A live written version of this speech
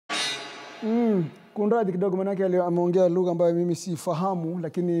Kunradhi kidogo manake ameongea lugha ambayo mimi sifahamu,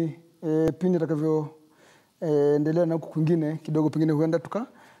 lakini pindi atakavyo endelea na huko kwingine kidogo pengine huenda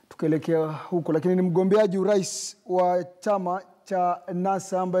tukaelekea huko. Lakini ni mgombeaji urais wa chama cha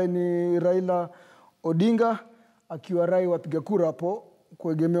NASA ambaye ni Raila Odinga, akiwa rai wapiga kura hapo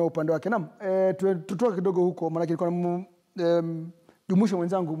kuegemea upande wake. Naam, tutoka kidogo huko manake nilikuwa jumusha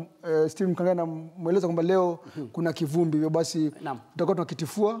mwenzangu Steve Mkangana na mueleza kwamba leo kuna kivumbi, hivyo basi tutakuwa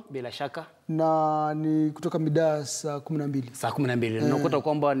tunakitifua bila shaka, na ni kutoka mida saa 12. Saa 12. Unakuta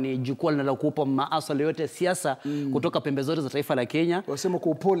kwamba ni jukwaa linalokupa maaswala yote siasa kutoka pembe zote za taifa la Kenya. Wasema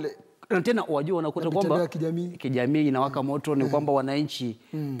kwa upole. Na tena wajua unakuta kwamba kijamii inawaka moto, ni kwamba wananchi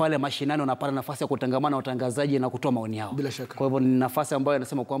pale mashinani wanapata nafasi ya kutangamana na watangazaji na kutoa maoni yao. Bila shaka. Kwa hivyo ni nafasi ambayo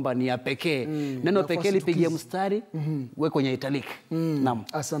anasema kwamba ni ya pekee. Neno pekee lipigie mstari wewe kwenye italic. Naam.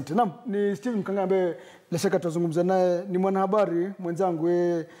 Asante. Naam, ni Steve Mkangana ambaye bila shaka tutazungumza naye, ni mwanahabari mwenzangu,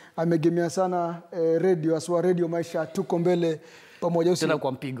 yeye amegemea sana radio, aswa radio Maisha, tuko mbele pamoja tena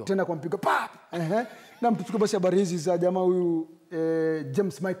kwa mpigo. Tena kwa mpigo. Naam, tuchukue basi habari hizi za jamaa huyu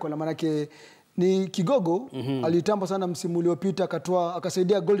James Michael, manake ni kigogo, alitamba sana msimu uliopita,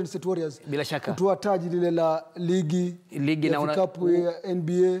 akasaidia Golden State Warriors bila shaka kutoa taji lile la ligi ya vikapu ya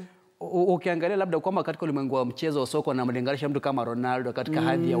NBA. Ukiangalia labda kwamba katika ulimwengu wa mchezo wa soka na mlinganisha mtu kama Ronaldo katika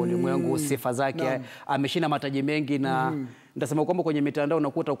hadhi ya ulimwengu, sifa zake, ameshinda mataji mengi, na nitasema kwamba kwenye mitandao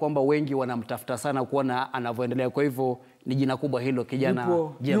unakuta kwamba wengi wanamtafuta sana kuona anavyoendelea. Kwa hivyo ni jina kubwa hilo kijana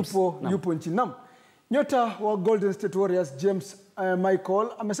James. Yupo nchini. Naam. Nyota wa Golden State Warriors James Michael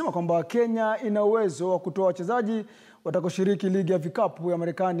amesema kwamba Kenya ina uwezo wa kutoa wachezaji watakoshiriki ligi ya vikapu ya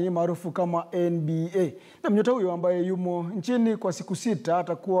Marekani maarufu kama NBA. Na nyota huyo ambaye yumo nchini kwa siku 6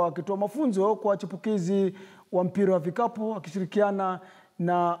 atakuwa akitoa mafunzo kwa chipukizi wa mpira wa vikapu akishirikiana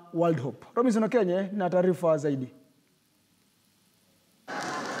na World Hope. Robinson Okenye na taarifa zaidi.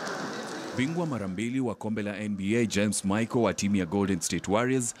 Bingwa mara 2 wa kombe la NBA James Michael wa timu ya Golden State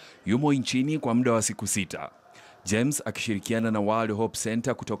Warriors yumo nchini kwa muda wa siku 6. James akishirikiana na World Hope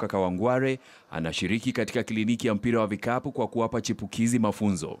Center kutoka Kawangware anashiriki katika kliniki ya mpira wa vikapu kwa kuwapa chipukizi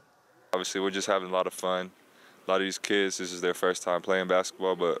mafunzo. Obviously we're just having a lot of fun. A lot of these kids, this is their first time playing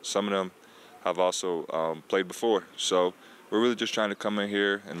basketball, but some of them have also played before. So we're really just trying to come in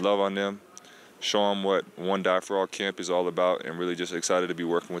here and love on them, show them what One Die for All camp is all about, and really just excited to be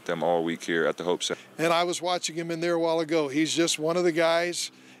working with them all week here at the Hope Center. And I was watching him in there a while ago. He's just one of the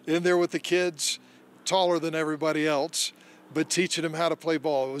guys in there with the kids, taller than everybody else, but teaching them how to play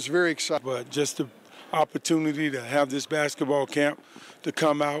ball. It was very exciting. But just the opportunity to have this basketball camp to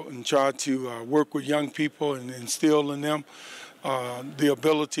come out and try to work with young people and instill in them the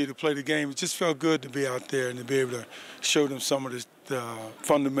ability to play the game. It just felt good to be out there and to be able to show them some of the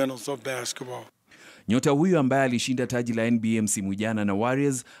fundamentals of basketball. Nyota huyu ambaye alishinda taji la NBA msimu jana na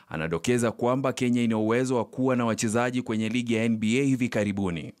Warriors anadokeza kwamba Kenya ina uwezo wa kuwa na wachezaji kwenye ligi ya NBA hivi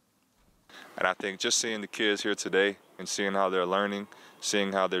karibuni. And I think just seeing the kids here today and seeing how they're learning,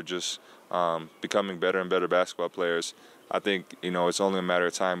 seeing how they're just becoming better and better basketball players, I think, it's only a matter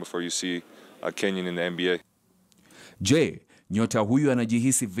of time before you see a Kenyan in the NBA. Je, nyota huyu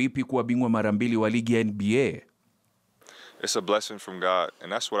anajihisi vipi kuwa bingwa mara 2 wa ligi ya NBA? It's a blessing from God,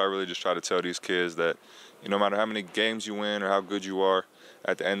 and that's what I really just try to tell these kids, that no matter how many games you win or how good you are,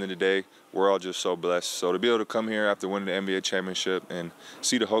 at the end of the day, we're all just so blessed. So to be able to come here after winning the NBA championship and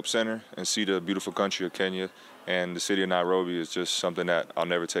see the Hope Center and see the beautiful country of Kenya and the city of Nairobi is just something that I'll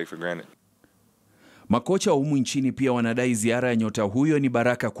never take for granted. Makocha wa humu nchini pia wanadai ziara ya nyota huyo ni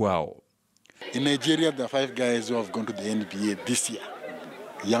baraka kwao. In Nigeria, there are 5 guys who have gone to the NBA this year,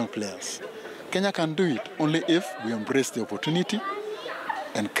 young players. Kenya can do it only if we embrace the opportunity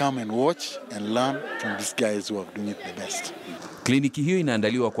and come and watch and learn from these guys who are doing it the best. Kliniki hiyo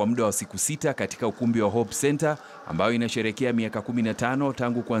inaandaliwa kwa muda wa siku 6 katika ukumbi wa Hope Center ambayo inasherehekea miaka 15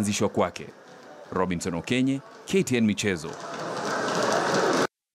 tangu kuanzishwa kwake. Robinson Okenye, KTN Michezo.